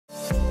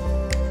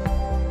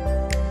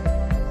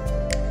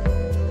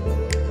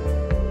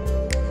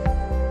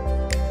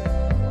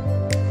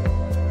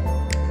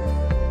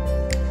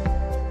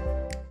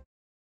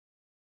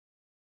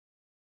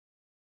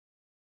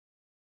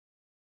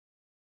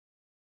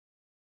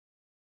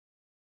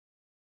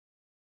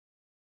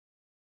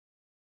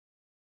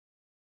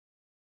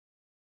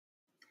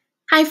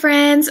Hi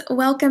friends,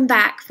 welcome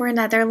back for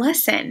another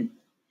lesson.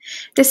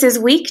 This is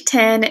week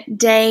 10,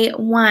 day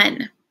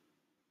 1.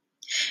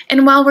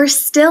 And while we're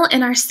still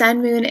in our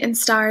Sun, Moon, and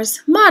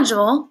Stars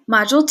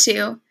module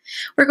 2,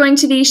 we're going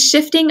to be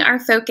shifting our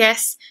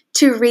focus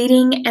to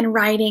reading and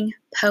writing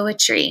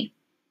poetry.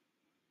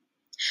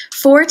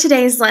 For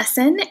today's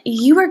lesson,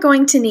 you are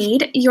going to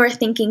need your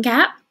thinking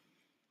cap,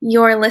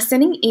 your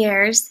listening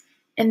ears,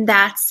 and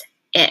that's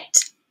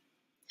it.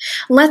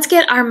 Let's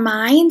get our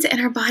minds and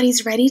our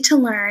bodies ready to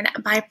learn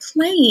by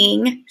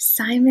playing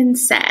Simon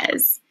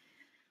Says.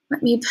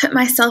 Let me put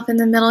myself in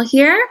the middle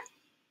here.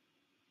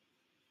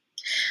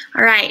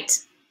 All right.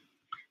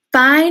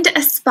 Find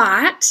a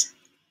spot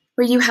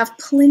where you have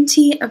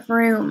plenty of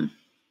room.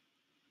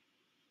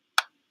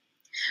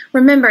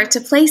 Remember,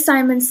 to play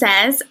Simon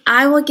Says,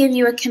 I will give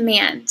you a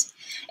command,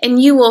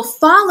 and you will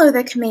follow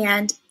the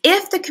command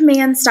if the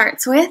command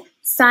starts with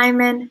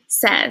Simon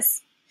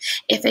Says.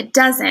 If it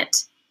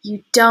doesn't,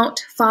 you don't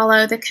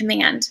follow the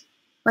command.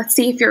 Let's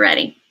see if you're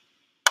ready.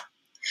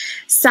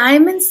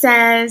 Simon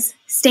says,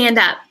 stand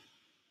up.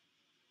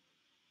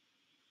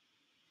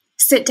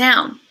 Sit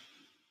down.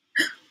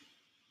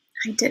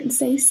 I didn't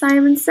say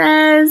Simon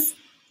says.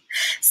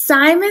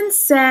 Simon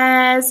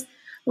says,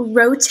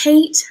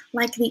 rotate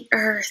like the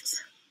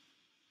earth.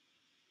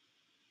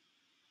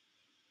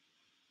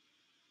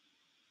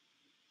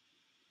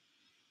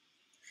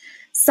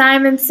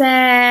 Simon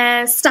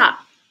says, stop.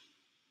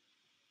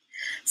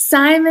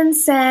 Simon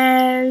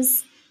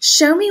says,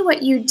 show me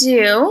what you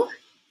do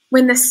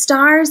when the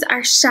stars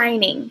are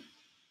shining.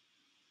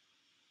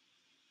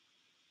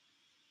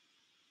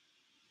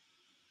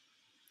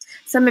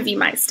 Some of you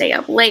might stay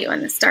up late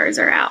when the stars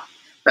are out,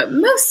 but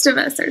most of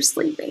us are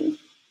sleeping.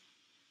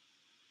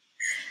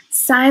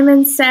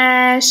 Simon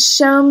says,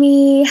 show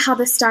me how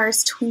the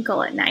stars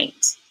twinkle at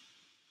night.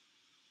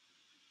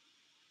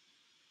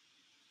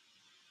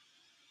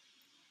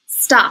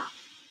 Stop.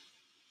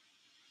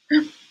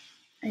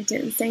 I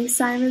didn't say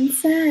Simon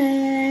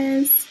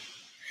says.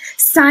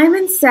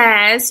 Simon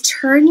says,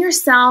 turn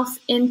yourself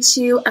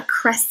into a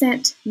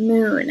crescent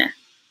moon.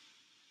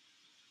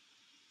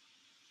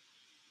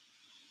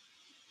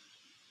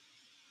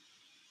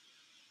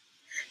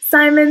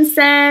 Simon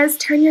says,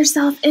 turn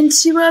yourself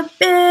into a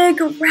big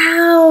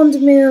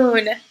round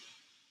moon.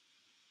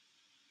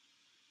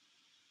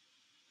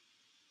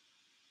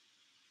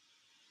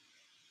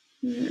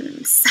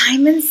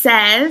 Simon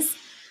says,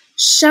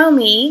 show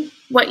me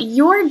what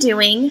you're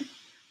doing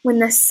when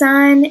the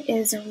sun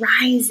is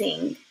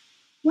rising.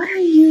 What are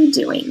you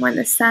doing when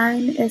the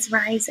sun is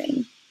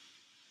rising?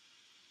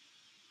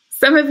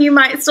 Some of you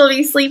might still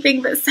be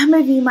sleeping, but some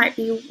of you might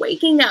be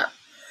waking up,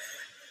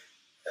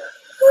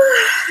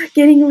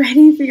 getting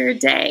ready for your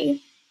day.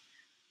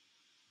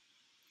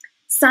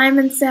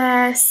 Simon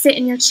says, sit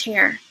in your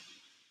chair.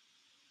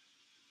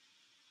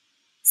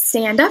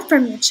 Stand up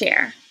from your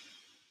chair.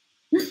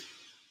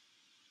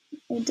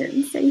 I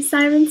didn't say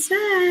Simon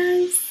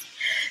says.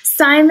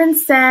 Simon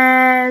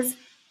says,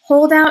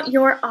 hold out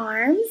your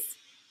arms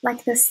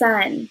like the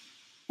sun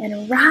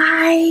and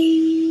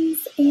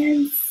rise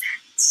and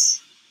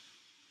set.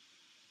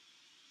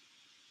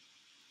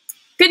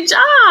 Good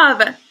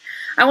job!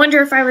 I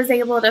wonder if I was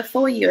able to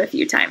fool you a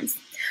few times.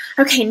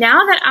 Okay,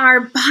 now that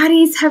our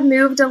bodies have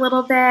moved a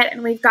little bit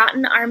and we've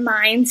gotten our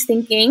minds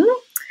thinking,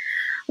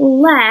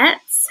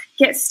 let's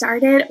get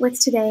started with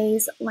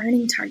today's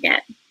learning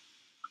target.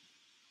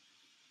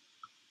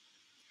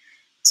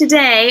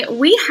 Today,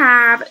 we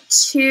have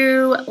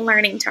 2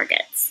 learning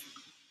targets.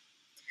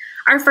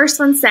 Our first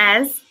one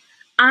says,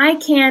 I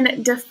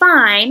can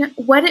define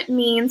what it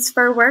means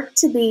for work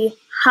to be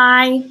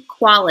high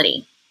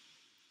quality.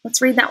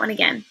 Let's read that one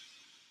again.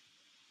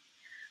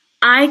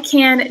 I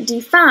can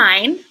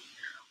define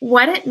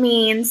what it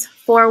means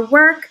for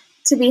work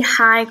to be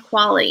high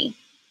quality.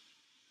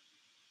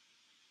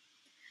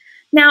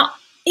 Now,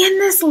 in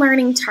this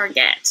learning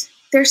target,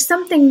 there's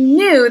something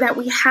new that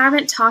we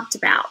haven't talked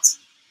about.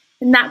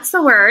 And that's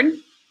the word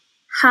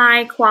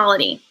high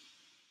quality.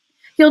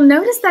 You'll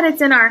notice that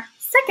it's in our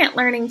second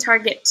learning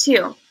target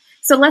too.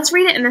 So let's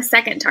read it in the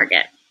second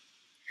target.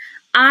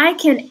 I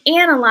can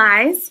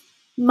analyze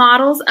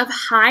models of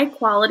high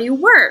quality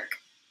work.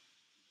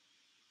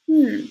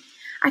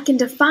 I can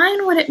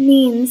define what it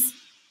means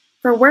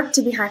for work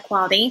to be high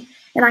quality,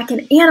 and I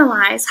can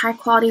analyze high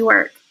quality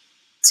work.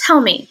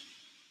 Tell me,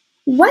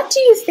 what do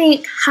you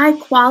think high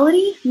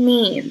quality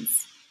means?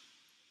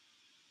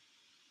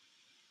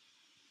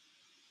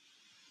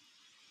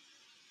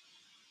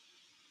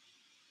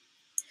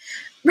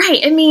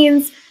 Right, it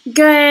means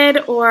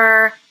good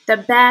or the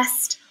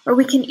best, or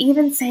we can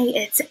even say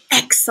it's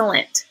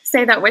excellent.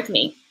 Say that with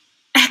me.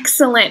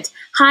 Excellent.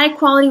 High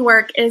quality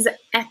work is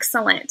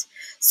excellent.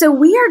 So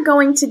we are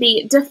going to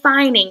be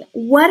defining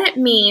what it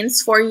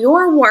means for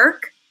your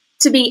work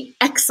to be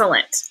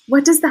excellent.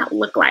 What does that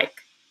look like?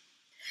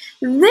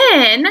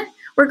 Then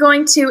we're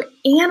going to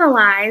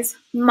analyze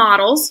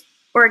models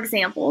or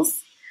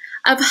examples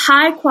of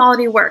high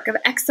quality work, of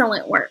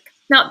excellent work.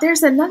 Now,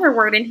 there's another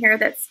word in here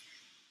that's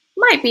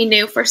might be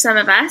new for some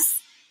of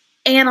us,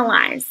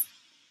 analyze.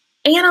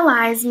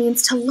 Analyze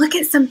means to look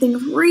at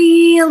something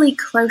really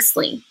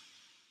closely.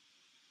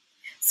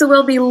 So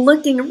we'll be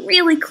looking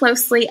really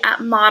closely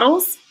at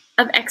models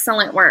of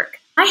excellent work.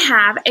 I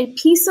have a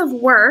piece of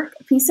work,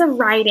 a piece of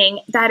writing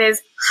that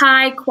is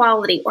high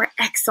quality or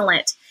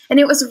excellent, and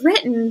it was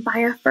written by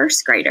a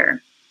first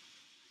grader.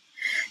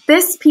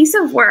 This piece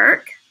of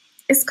work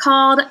is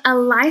called A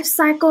Life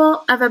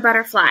Cycle of a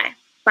Butterfly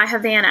by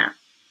Havana.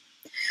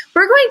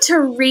 We're going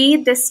to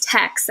read this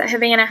text that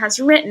Havana has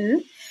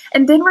written,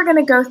 and then we're going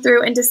to go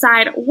through and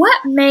decide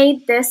what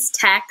made this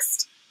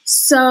text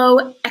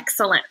so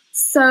excellent,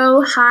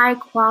 so high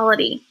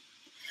quality.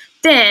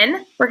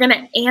 Then we're going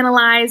to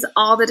analyze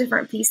all the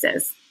different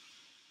pieces.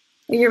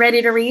 Are you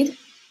ready to read?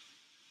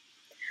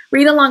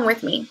 Read along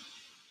with me.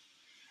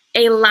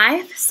 A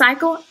Life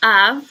Cycle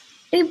of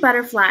a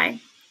Butterfly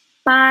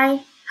by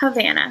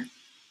Havana.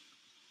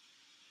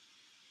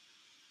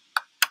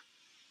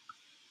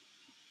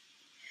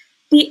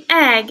 The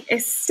egg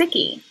is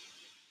sticky.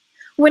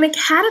 When a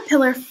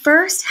caterpillar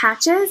first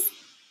hatches,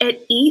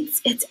 it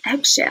eats its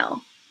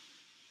eggshell.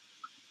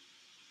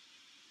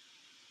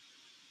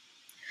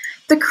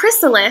 The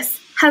chrysalis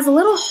has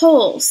little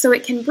holes so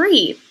it can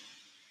breathe.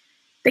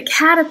 The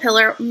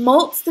caterpillar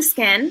molts the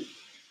skin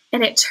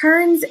and it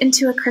turns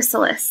into a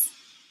chrysalis.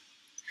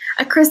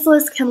 A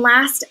chrysalis can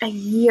last a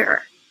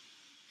year.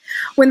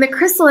 When the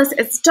chrysalis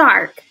is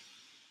dark,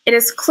 it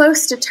is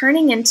close to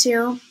turning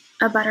into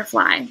a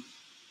butterfly.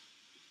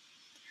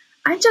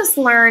 I just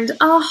learned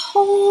a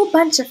whole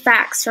bunch of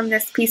facts from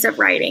this piece of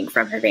writing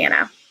from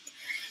Havana.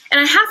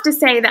 And I have to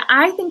say that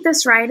I think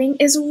this writing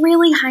is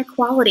really high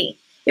quality.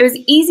 It was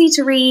easy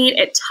to read,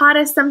 it taught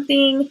us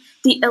something,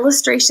 the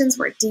illustrations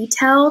were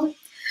detailed.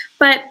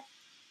 But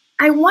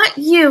I want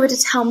you to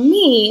tell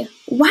me,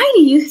 why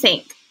do you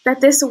think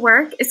that this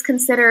work is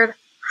considered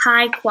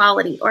high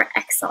quality or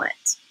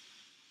excellent?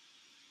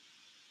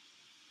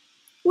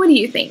 What do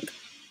you think?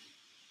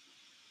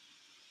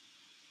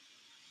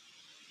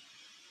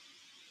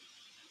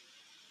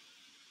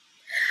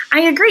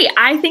 I agree.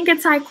 I think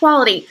it's high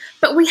quality,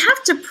 but we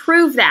have to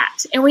prove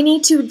that, and we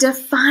need to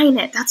define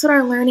it. That's what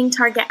our learning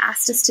target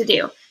asked us to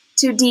do,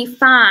 to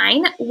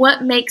define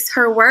what makes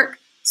her work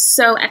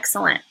so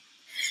excellent.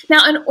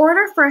 Now, in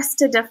order for us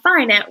to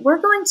define it, we're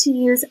going to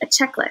use a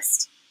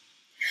checklist.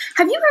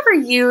 Have you ever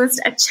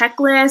used a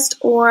checklist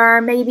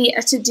or maybe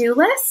a to-do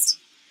list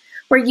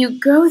where you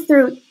go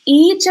through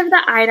each of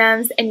the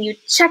items and you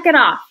check it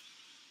off?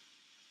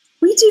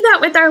 We do that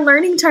with our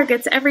learning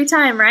targets every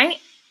time, right?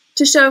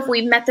 To show if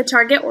we met the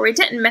target or we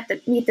didn't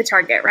meet the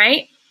target,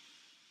 right?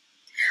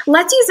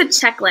 Let's use a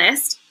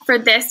checklist for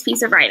this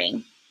piece of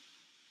writing.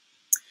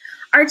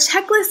 Our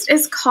checklist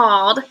is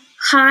called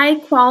High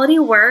Quality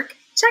Work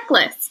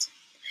Checklist.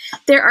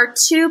 There are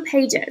 2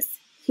 pages.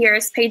 Here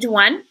is page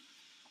 1.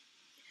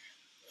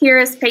 Here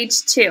is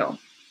page 2.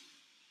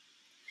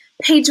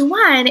 Page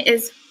 1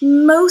 is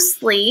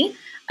mostly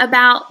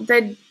about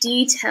the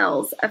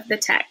details of the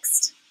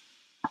text.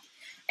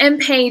 And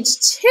page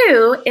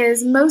 2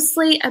 is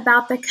mostly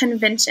about the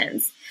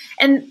conventions.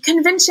 And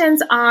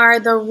conventions are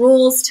the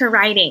rules to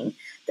writing,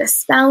 the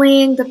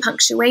spelling, the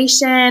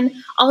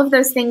punctuation, all of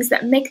those things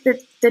that make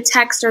the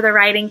text or the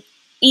writing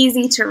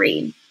easy to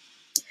read.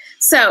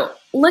 So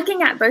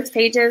looking at both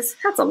pages,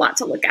 that's a lot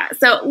to look at.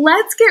 So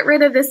let's get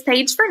rid of this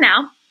page for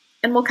now,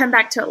 and we'll come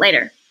back to it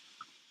later.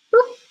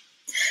 Whoop.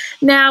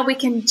 Now we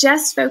can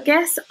just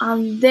focus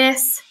on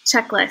this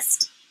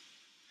checklist.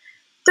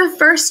 The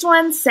first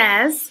one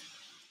says,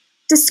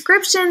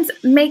 descriptions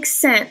make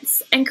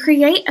sense and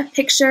create a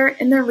picture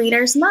in the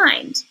reader's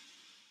mind.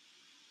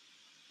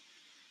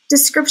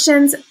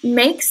 Descriptions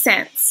make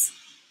sense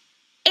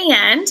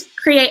and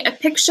create a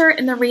picture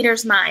in the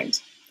reader's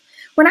mind.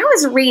 When I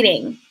was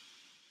reading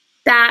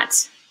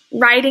that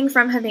writing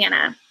from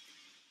Havana,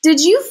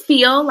 did you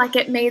feel like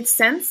it made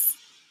sense?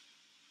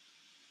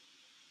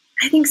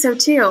 I think so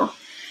too.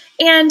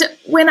 And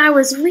when I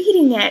was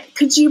reading it,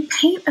 could you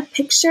paint a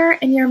picture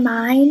in your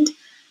mind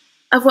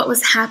of what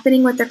was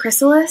happening with the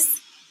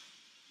chrysalis?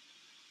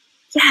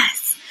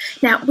 Yes.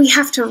 Now, we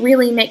have to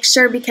really make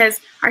sure because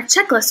our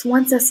checklist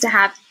wants us to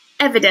have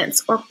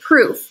evidence or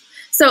proof.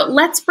 So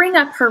let's bring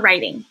up her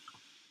writing.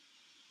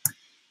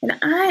 And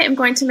I am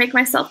going to make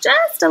myself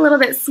just a little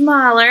bit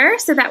smaller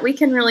so that we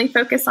can really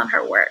focus on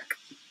her work.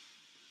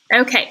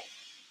 Okay.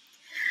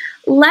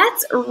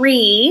 Let's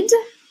read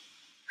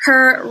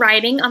her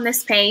writing on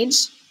this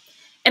page.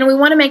 And we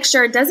want to make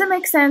sure, does it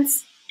make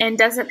sense and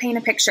does it paint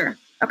a picture?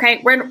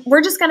 Okay,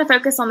 we're just going to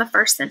focus on the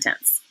first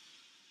sentence.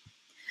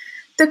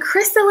 The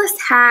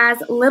chrysalis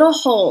has little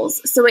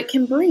holes so it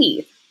can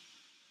breathe.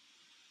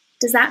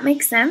 Does that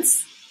make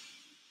sense?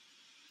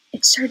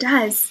 It sure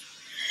does.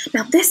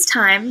 Now this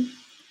time,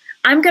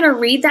 I'm going to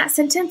read that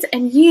sentence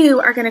and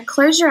you are going to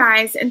close your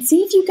eyes and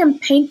see if you can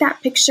paint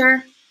that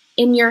picture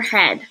in your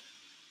head.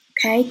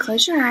 Okay,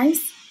 close your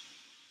eyes.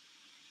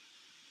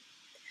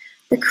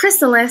 The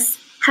chrysalis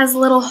has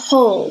little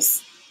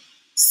holes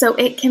so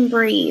it can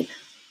breathe.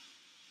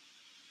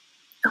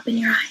 Open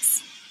your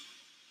eyes.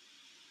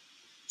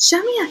 Show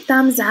me a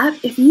thumbs up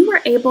if you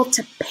were able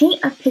to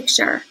paint a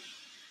picture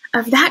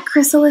of that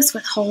chrysalis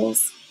with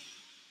holes.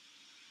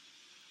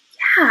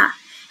 Yeah,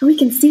 and we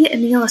can see it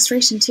in the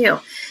illustration too.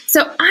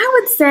 So I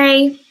would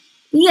say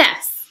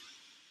yes,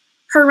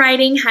 her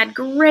writing had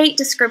great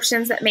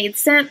descriptions that made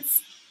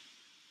sense,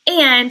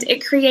 and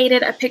it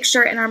created a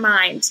picture in our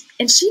mind.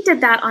 And she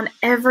did that on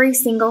every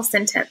single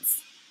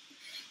sentence.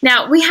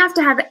 Now, we have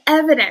to have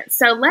evidence.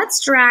 So let's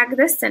drag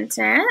this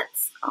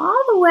sentence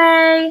all the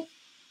way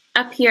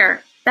up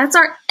here. That's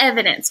our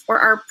evidence or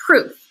our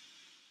proof,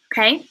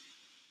 okay?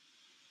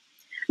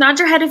 Nod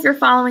your head if you're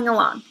following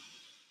along.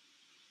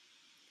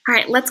 All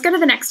right, let's go to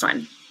the next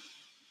one.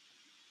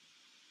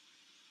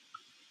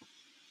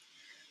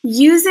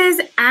 Uses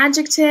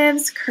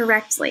adjectives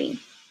correctly.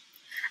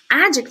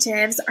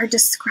 Adjectives are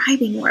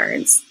describing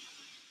words.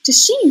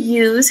 Does she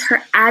use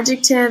her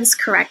adjectives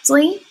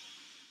correctly?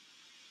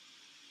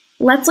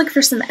 Let's look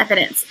for some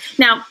evidence.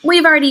 Now,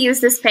 we've already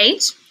used this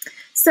page,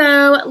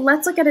 so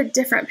let's look at a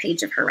different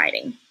page of her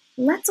writing.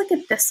 Let's look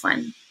at this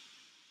one.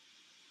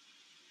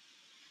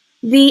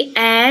 The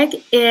egg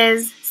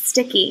is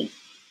sticky.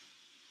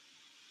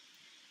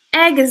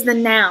 Egg is the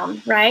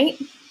noun,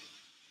 right?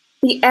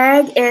 The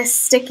egg is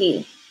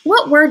sticky.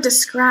 What word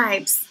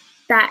describes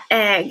that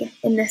egg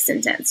in this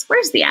sentence?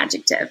 Where's the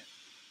adjective?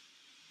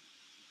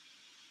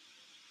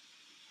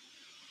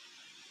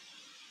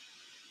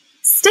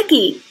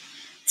 Sticky.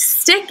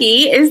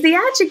 Sticky is the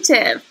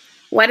adjective.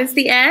 What is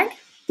the egg?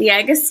 The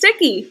egg is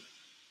sticky.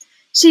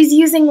 She's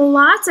using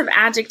lots of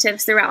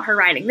adjectives throughout her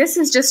writing. This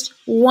is just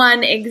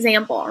one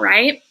example,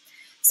 right?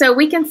 So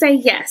we can say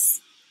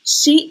yes,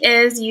 she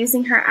is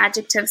using her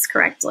adjectives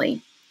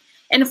correctly.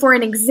 And for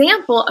an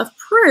example of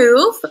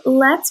proof,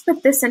 let's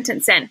put this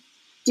sentence in.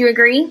 Do you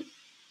agree?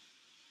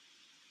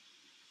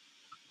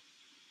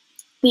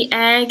 The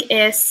egg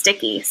is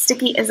sticky.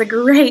 Sticky is a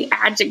great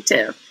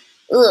adjective.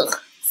 Ugh,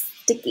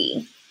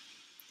 sticky.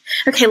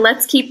 Okay,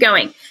 let's keep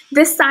going.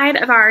 This side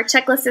of our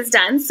checklist is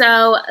done,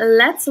 so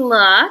let's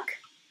look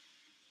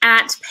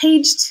at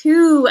page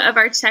 2 of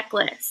our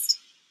checklist.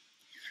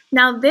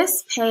 Now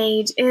this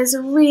page is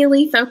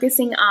really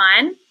focusing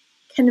on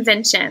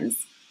conventions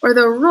or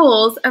the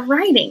rules of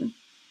writing.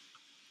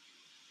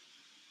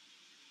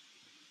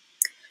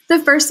 The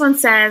first one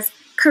says,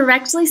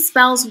 correctly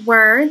spells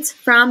words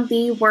from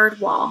the word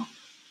wall.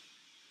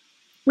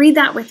 Read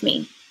that with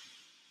me.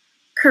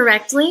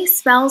 Correctly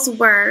spells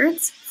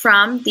words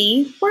from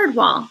the word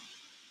wall.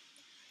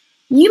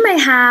 You may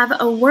have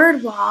a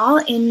word wall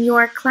in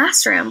your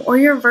classroom or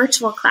your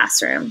virtual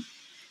classroom.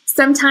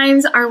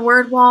 Sometimes our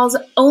word walls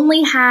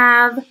only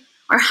have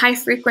our high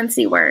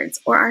frequency words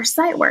or our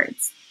sight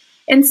words.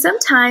 And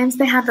sometimes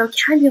they have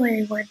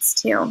vocabulary words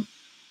too.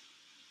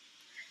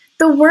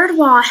 The word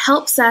wall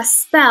helps us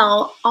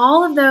spell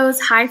all of those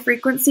high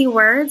frequency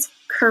words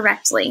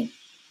correctly.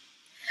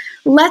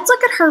 Let's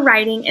look at her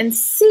writing and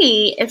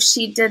see if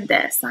she did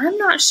this. I'm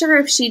not sure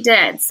if she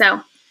did,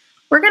 so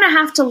we're going to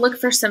have to look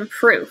for some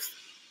proof.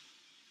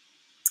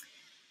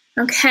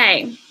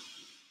 Okay,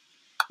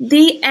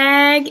 the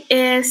egg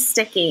is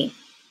sticky.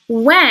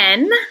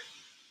 When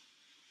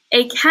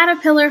a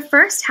caterpillar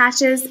first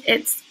hatches,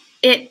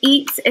 it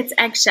eats its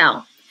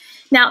eggshell.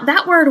 Now,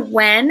 that word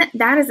when,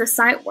 that is a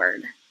sight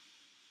word.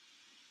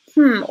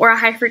 Or a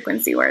high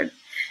frequency word.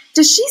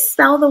 Does she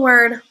spell the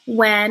word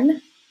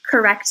when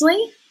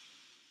correctly?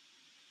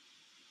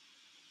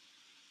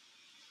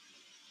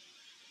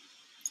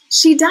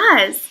 She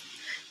does.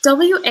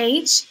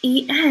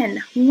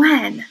 W-H-E-N,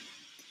 when.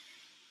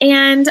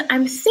 And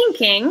I'm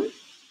thinking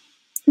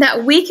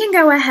that we can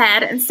go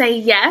ahead and say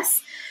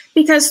yes,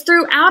 because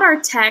throughout our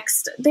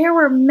text, there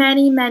were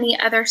many, many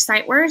other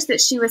sight words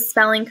that she was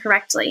spelling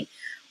correctly.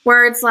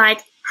 Words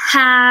like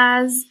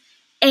has,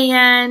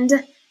 and,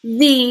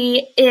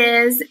 the,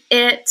 is,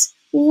 it,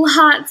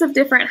 lots of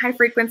different high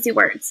frequency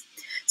words.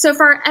 So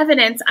for our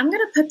evidence, I'm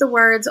going to put the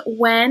words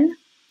when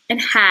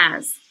and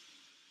has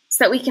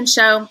so that we can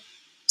show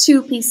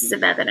 2 pieces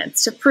of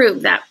evidence to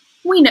prove that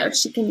we know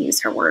she can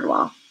use her word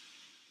wall.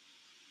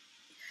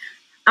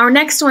 Our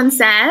next one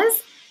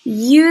says,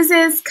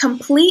 uses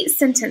complete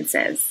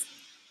sentences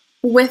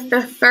with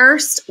the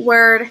first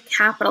word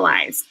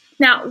capitalized.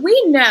 Now,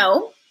 we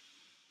know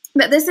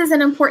that this is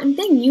an important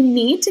thing. You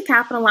need to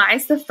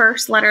capitalize the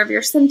first letter of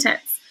your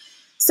sentence.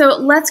 So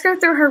let's go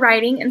through her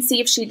writing and see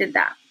if she did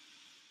that.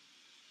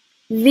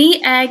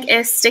 The egg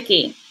is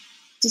sticky.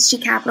 Did she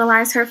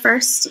capitalize her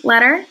first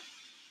letter?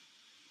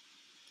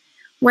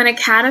 When a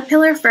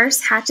caterpillar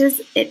first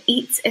hatches, it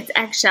eats its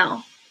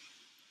eggshell.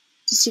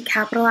 Did she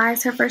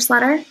capitalize her first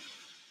letter?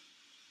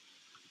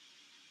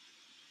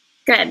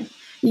 Good.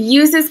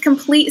 Uses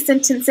complete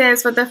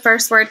sentences with the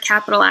first word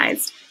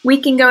capitalized. We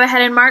can go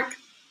ahead and mark,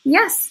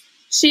 yes,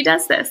 she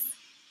does this.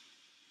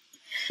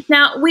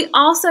 Now, we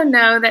also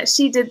know that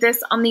she did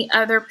this on the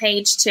other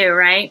page too,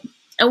 right?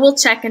 And we'll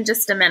check in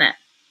just a minute.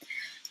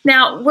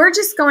 Now, we're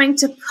just going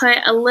to put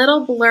a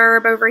little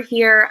blurb over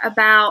here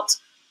about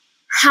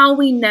how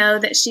we know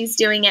that she's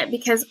doing it,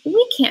 because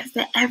we can't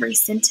fit every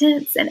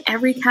sentence and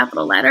every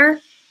capital letter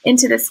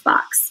into this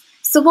box.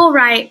 So we'll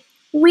write,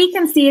 we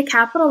can see a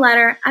capital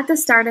letter at the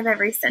start of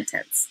every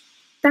sentence.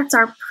 That's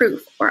our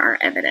proof or our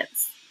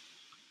evidence.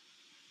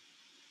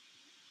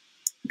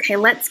 Okay,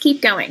 let's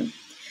keep going.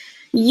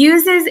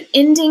 Uses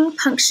ending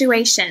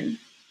punctuation.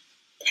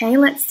 Okay,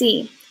 let's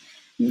see.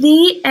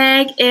 The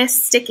egg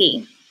is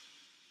sticky.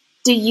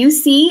 Do you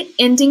see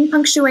ending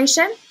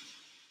punctuation?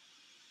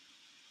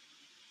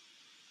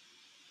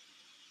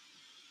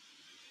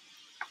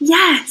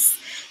 Yes,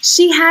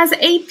 she has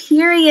a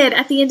period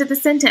at the end of the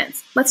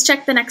sentence. Let's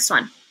check the next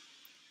one.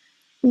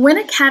 When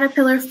a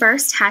caterpillar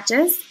first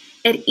hatches,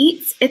 it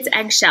eats its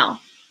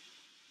eggshell.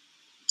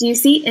 Do you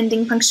see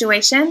ending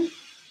punctuation?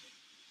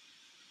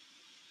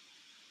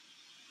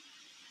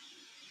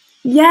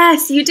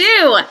 Yes, you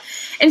do.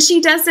 And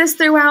she does this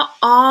throughout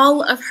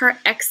all of her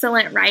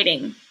excellent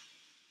writing.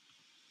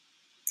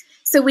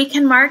 So we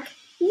can mark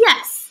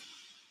yes.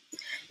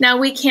 Now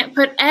we can't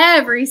put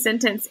every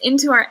sentence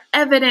into our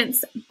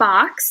evidence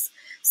box,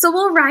 so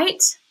we'll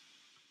write,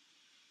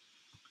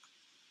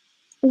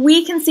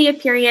 we can see a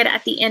period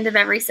at the end of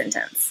every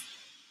sentence.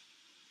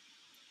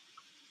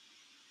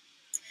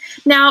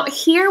 Now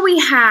here we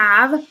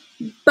have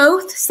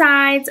both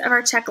sides of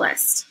our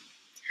checklist.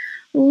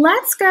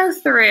 Let's go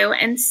through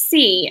and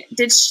see,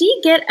 did she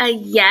get a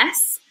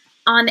yes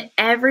on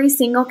every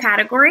single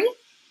category?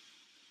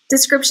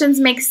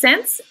 Descriptions make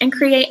sense and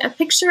create a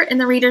picture in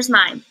the reader's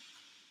mind.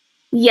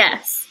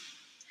 Yes.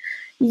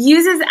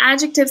 Uses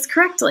adjectives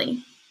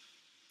correctly.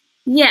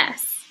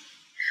 Yes.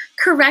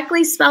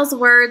 Correctly spells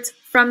words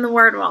from the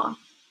word wall.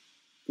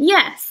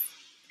 Yes.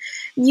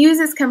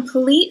 Uses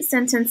complete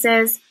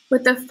sentences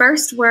with the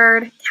first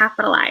word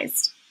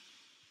capitalized.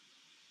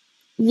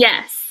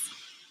 Yes.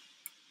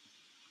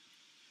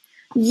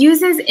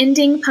 Uses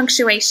ending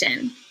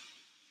punctuation.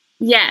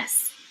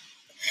 Yes.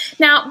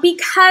 Now,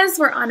 because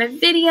we're on a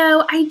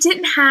video, I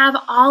didn't have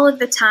all of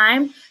the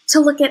time to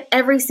look at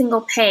every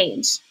single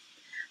page.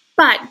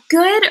 But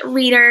good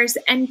readers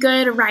and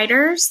good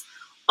writers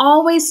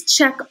always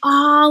check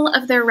all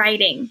of their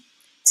writing.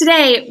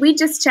 Today, we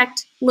just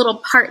checked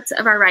little parts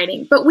of our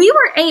writing, but we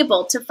were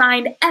able to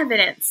find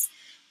evidence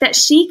that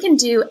she can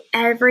do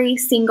every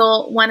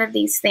single one of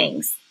these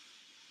things.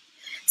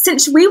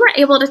 Since we were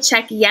able to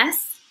check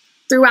yes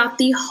throughout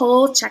the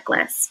whole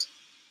checklist,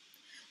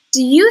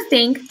 do you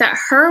think that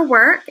her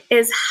work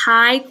is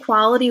high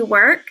quality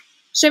work?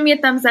 Show me a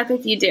thumbs up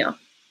if you do.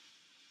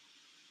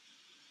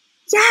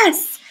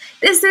 Yes,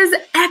 this is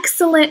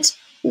excellent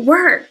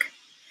work.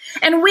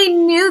 And we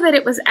knew that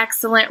it was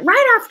excellent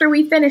right after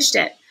we finished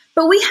it,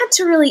 but we had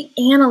to really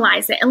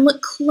analyze it and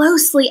look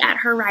closely at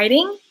her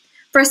writing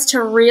for us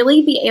to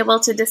really be able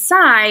to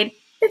decide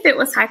if it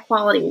was high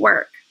quality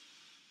work.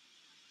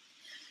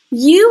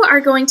 You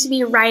are going to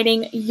be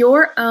writing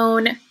your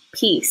own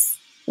piece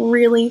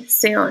really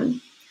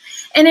soon.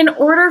 And in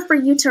order for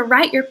you to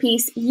write your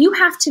piece, you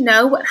have to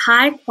know what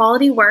high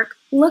quality work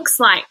looks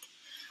like.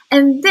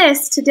 And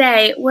this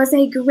today was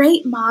a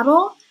great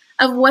model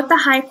of what the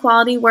high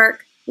quality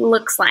work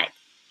looks like.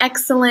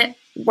 Excellent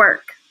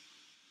work.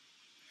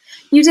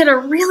 You did a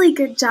really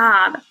good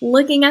job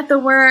looking at the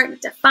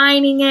work,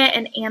 defining it,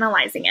 and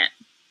analyzing it.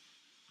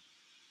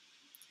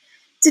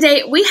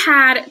 Today we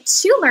had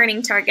 2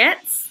 learning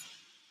targets.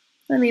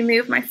 Let me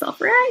move myself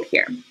right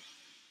here.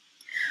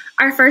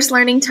 Our first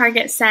learning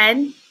target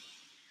said,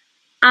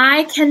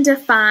 I can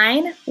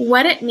define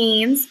what it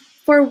means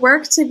for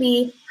work to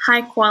be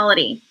high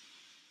quality.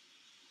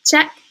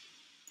 Check.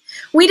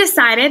 We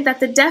decided that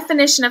the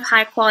definition of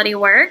high quality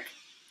work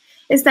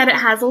is that it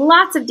has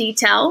lots of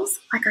details,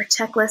 like our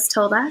checklist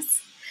told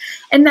us,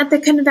 and that the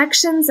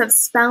conventions of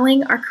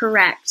spelling are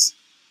correct,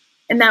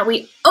 and that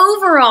we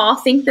overall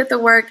think that the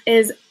work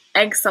is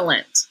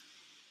excellent.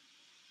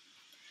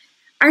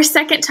 Our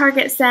second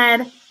target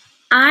said,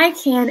 I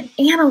can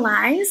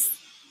analyze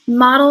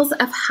models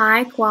of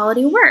high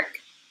quality work.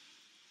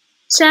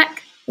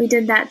 Check, we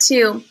did that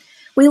too.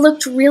 We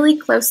looked really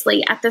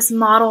closely at this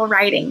model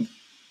writing.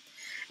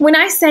 When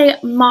I say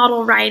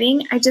model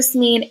writing, I just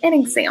mean an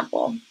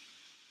example.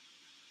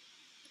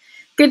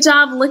 Good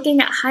job looking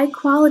at high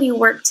quality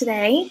work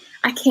today.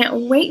 I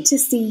can't wait to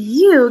see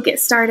you get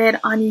started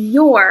on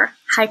your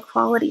high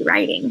quality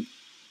writing.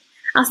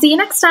 I'll see you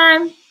next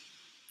time.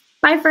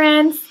 Bye,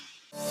 friends.